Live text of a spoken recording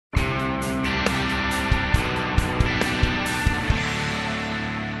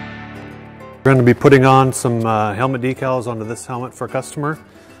We're going to be putting on some helmet decals onto this helmet for a customer.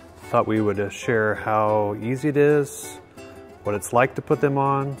 Thought we would share how easy it is, what it's like to put them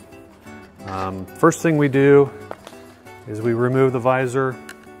on. First thing we do is we remove the visor.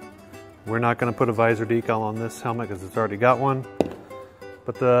 We're not going to put a visor decal on this helmet because it's already got one.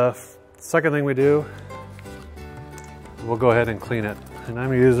 But the second thing we do, we'll go ahead and clean it. And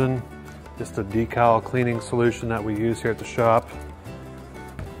I'm using just a decal cleaning solution that we use here at the shop.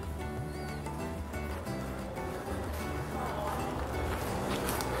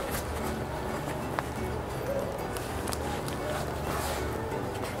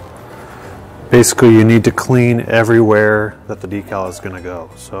 Basically, you need to clean everywhere that the decal is going to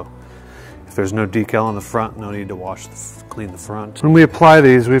go. So if there's no decal on the front, no need to clean the front. When we apply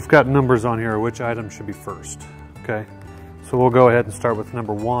these, we've got numbers on here, which item should be first. Okay, so we'll go ahead and start with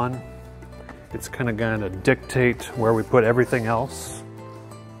number 1. It's kind of going to dictate where we put everything else.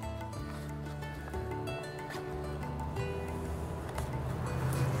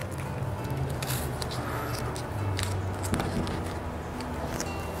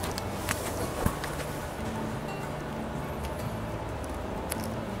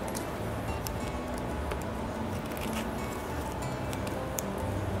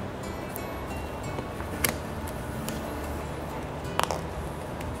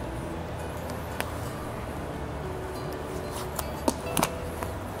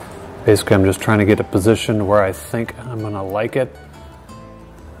 Basically, I'm just trying to get it positioned where I think I'm going to like it.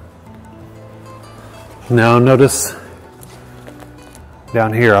 Now notice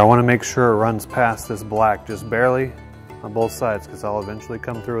down here, I want to make sure it runs past this black just barely on both sides, because I'll eventually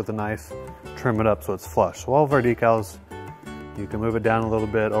come through with a knife, trim it up so it's flush. So all of our decals, you can move it down a little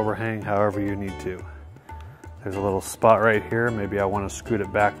bit, overhang however you need to. There's a little spot right here. Maybe I want to scoot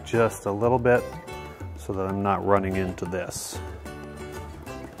it back just a little bit so that I'm not running into this.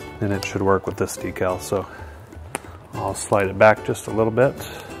 And it should work with this decal, so I'll slide it back just a little bit.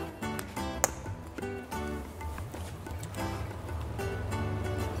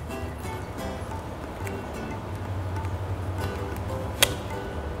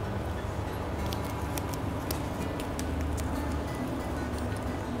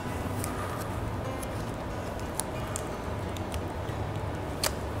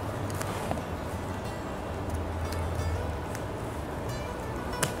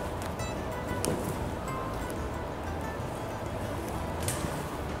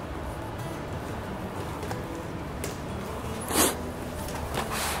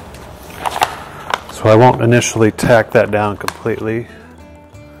 So I won't initially tack that down completely.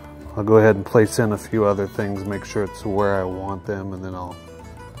 I'll go ahead and place in a few other things, make sure it's where I want them, and then I'll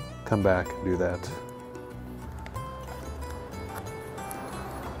come back and do that.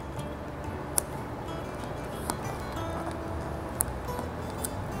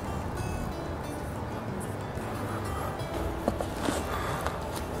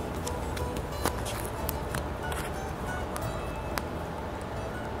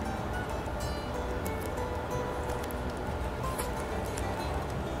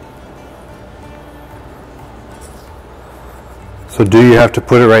 So do you have to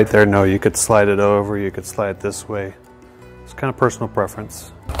put it right there? No, you could slide it over, you could slide it this way. It's kind of personal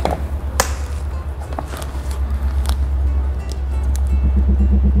preference.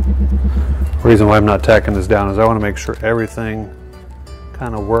 The reason why I'm not tacking this down is I want to make sure everything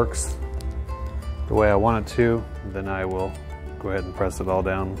kind of works the way I want it to. Then I will go ahead and press it all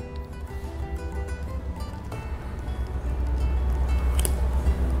down.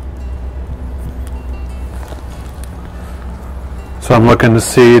 So I'm looking to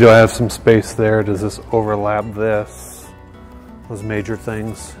see, do I have some space there? Does this overlap this? Those major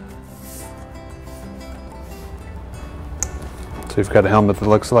things. So you've got a helmet that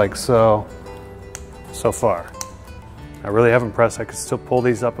looks like so far. I really haven't pressed. I could still pull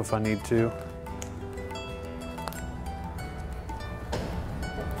these up if I need to.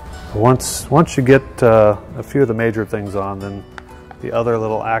 Once you get a few of the major things on, then the other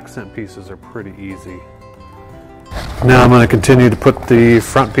little accent pieces are pretty easy. Now I'm going to continue to put the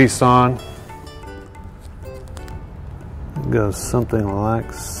front piece on. It goes something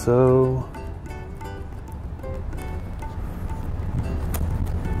like so.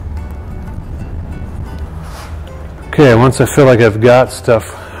 Okay, once I feel like I've got stuff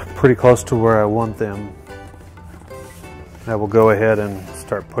pretty close to where I want them, I will go ahead and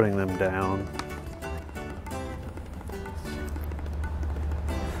start putting them down.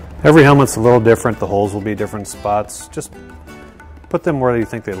 Every helmet's a little different. The holes will be different spots. Just put them where you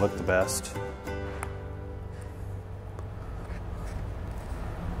think they look the best.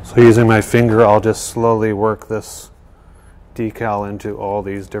 So using my finger, I'll just slowly work this decal into all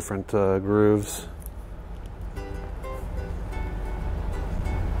these different grooves.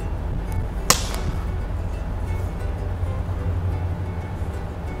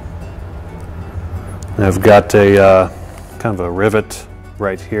 And I've got a kind of a rivet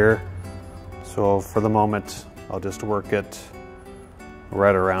right here, so for the moment I'll just work it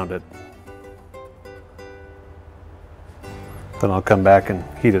right around it. Then I'll come back and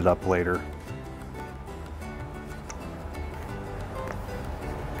heat it up later.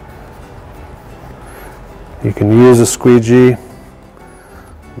 You can use a squeegee,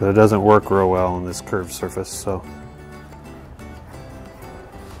 but it doesn't work real well on this curved surface, so.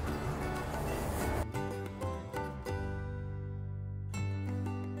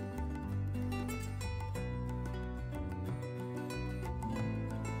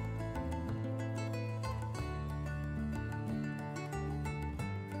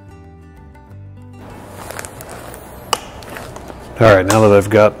 All right, now that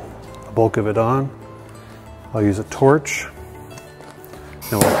I've got the bulk of it on, I'll use a torch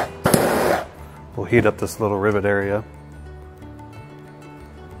and we'll heat up this little rivet area.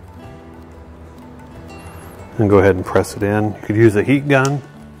 And go ahead and press it in. You could use a heat gun.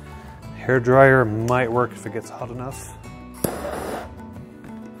 Hair dryer might work if it gets hot enough.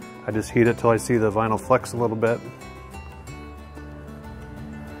 I just heat it till I see the vinyl flex a little bit.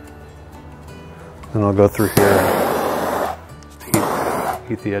 Then I'll go through here and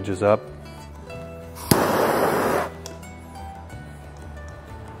heat the edges up.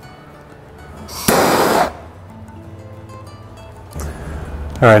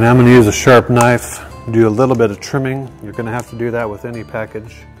 All right, now I'm going to use a sharp knife, do a little bit of trimming. You're going to have to do that with any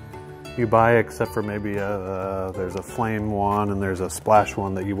package you buy, except for maybe there's a flame one and there's a splash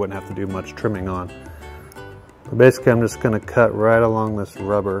one that you wouldn't have to do much trimming on. But basically I'm just going to cut right along this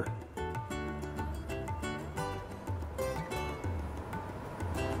rubber.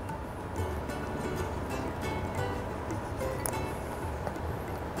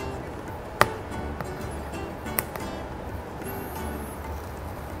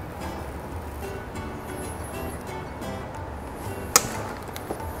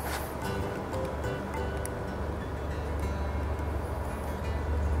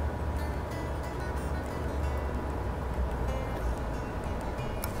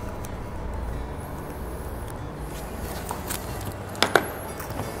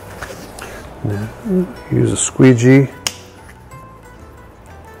 Now, use a squeegee.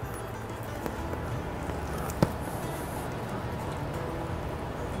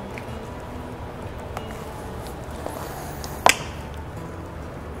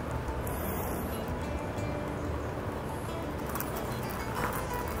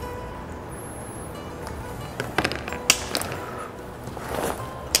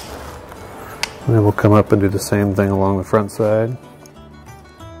 And then we'll come up and do the same thing along the front side.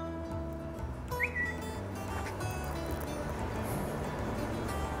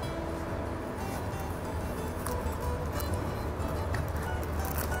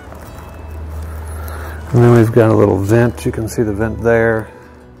 And then we've got a little vent. You can see the vent there.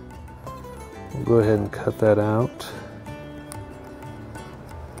 We'll go ahead and cut that out.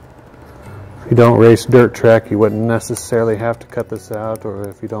 If you don't race dirt track, you wouldn't necessarily have to cut this out, or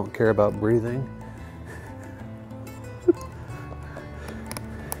if you don't care about breathing.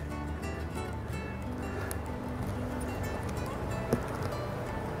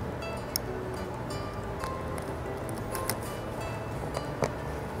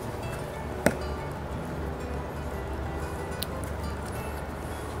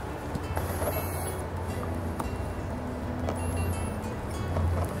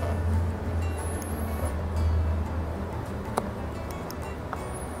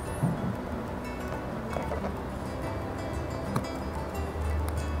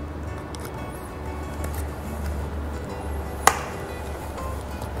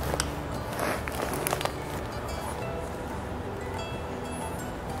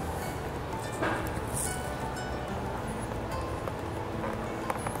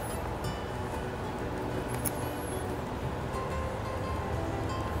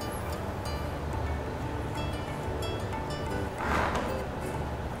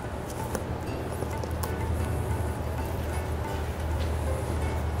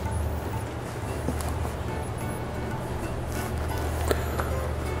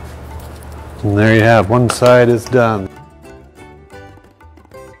 And there you have, one side is done.